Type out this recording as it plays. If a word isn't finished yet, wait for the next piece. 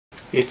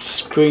It's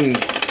spring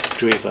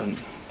driven.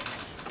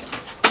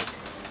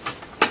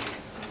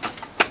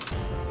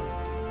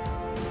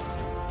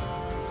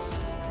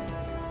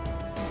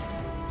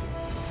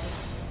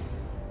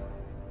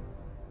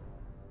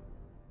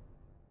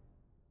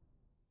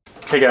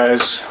 Hey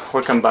guys,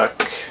 welcome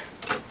back.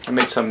 I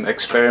made some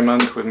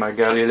experiment with my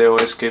Galileo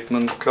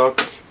Escapement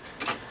clock.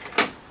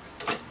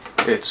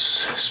 It's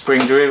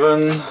spring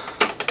driven,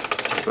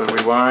 will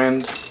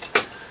rewind.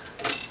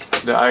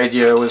 The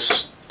idea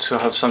was to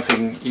have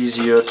something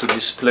easier to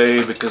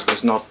display because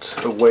there's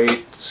not a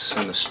weight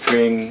and a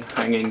string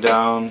hanging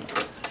down.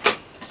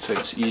 So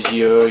it's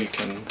easier, you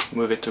can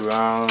move it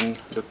around.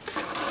 Look.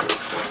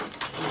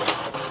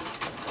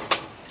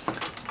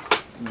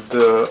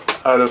 The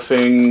other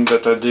thing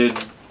that I did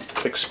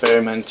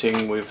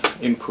experimenting with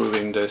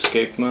improving the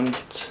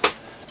escapement,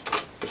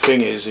 the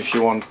thing is, if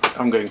you want,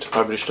 I'm going to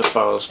publish the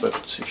files,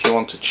 but if you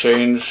want to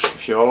change,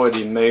 if you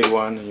already made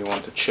one and you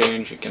want to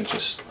change, you can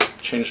just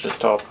change the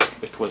top,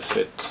 it will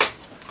fit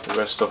the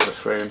rest of the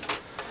frame.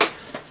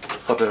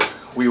 For the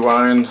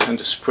rewind and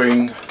the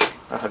spring,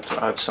 I had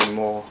to add some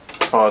more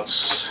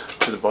parts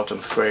to the bottom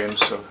frame,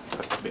 so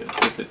that would be a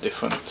little bit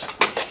different.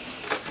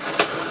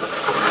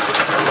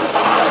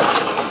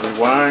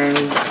 Rewind.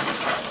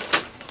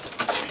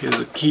 Here's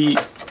the key.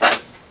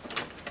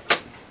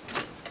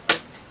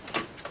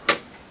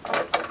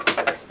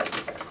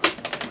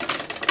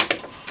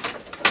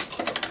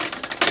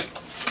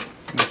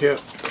 And here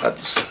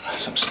adds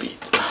some speed.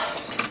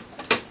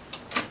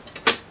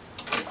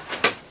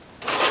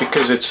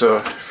 Because it's a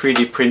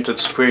 3D printed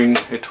spring,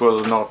 it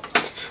will not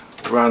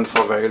run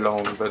for very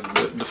long, but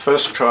the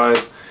first try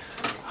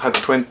had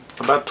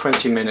about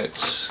 20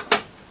 minutes.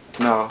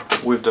 Now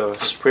with the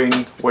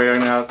spring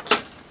wearing out,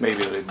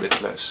 maybe a little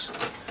bit less.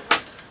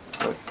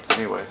 But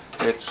anyway,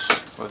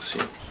 we'll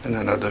see. And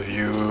another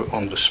view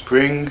on the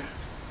spring.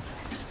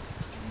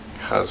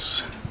 It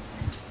has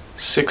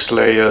 6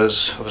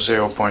 layers of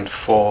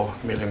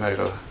 0.4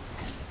 millimeter.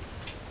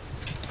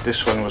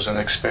 This one was an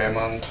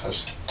experiment,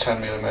 has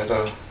 10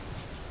 millimeter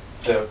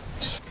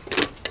depth.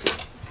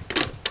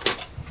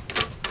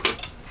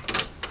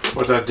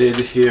 What I did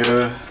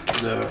here,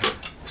 the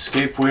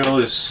escape wheel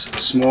is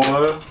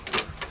smaller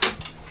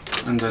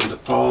and then the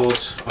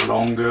pawls are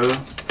longer,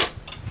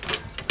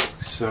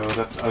 so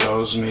that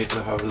allows me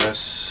to have a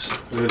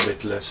little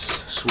bit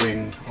less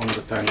swing on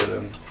the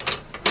pendulum.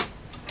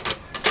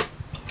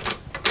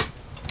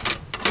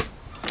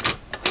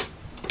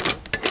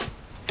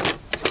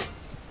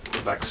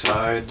 Back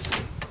side.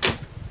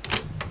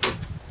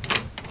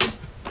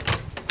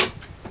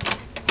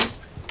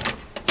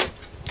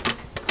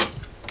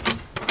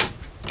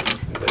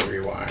 And then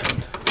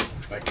rewind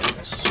like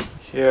this.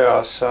 Here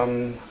are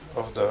some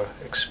of the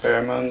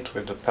experiment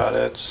with the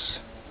palettes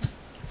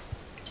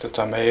that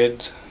I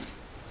made.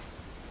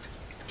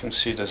 You can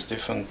see there's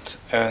different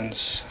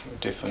ends,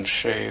 different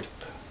shape,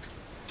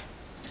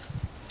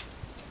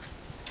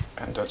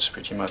 and that's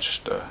pretty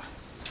much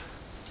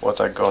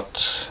what I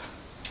got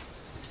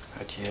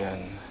at the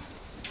end.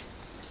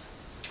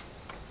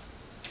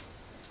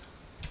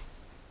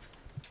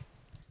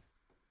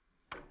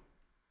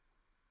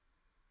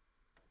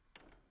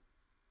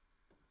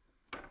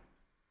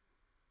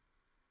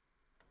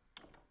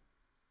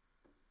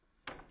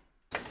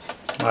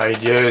 My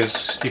idea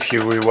is, if you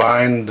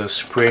rewind the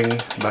spring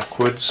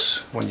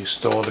backwards when you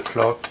store the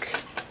clock,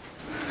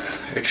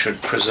 it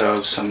should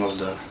preserve some of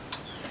the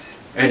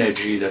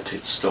energy that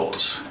it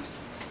stores.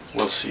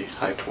 We'll see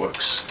how it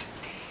works.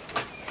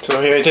 So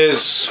here it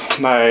is,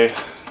 my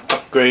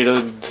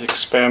upgraded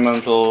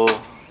experimental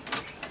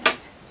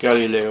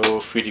Galileo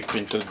 3D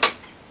printed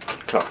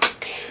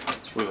clock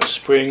with a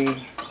spring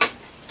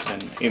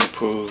and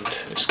improved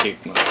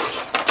escapement.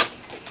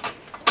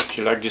 If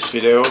you like this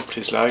video,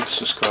 please like,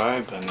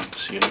 subscribe, and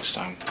see you next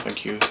time.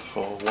 Thank you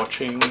for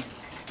watching.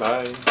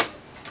 Bye.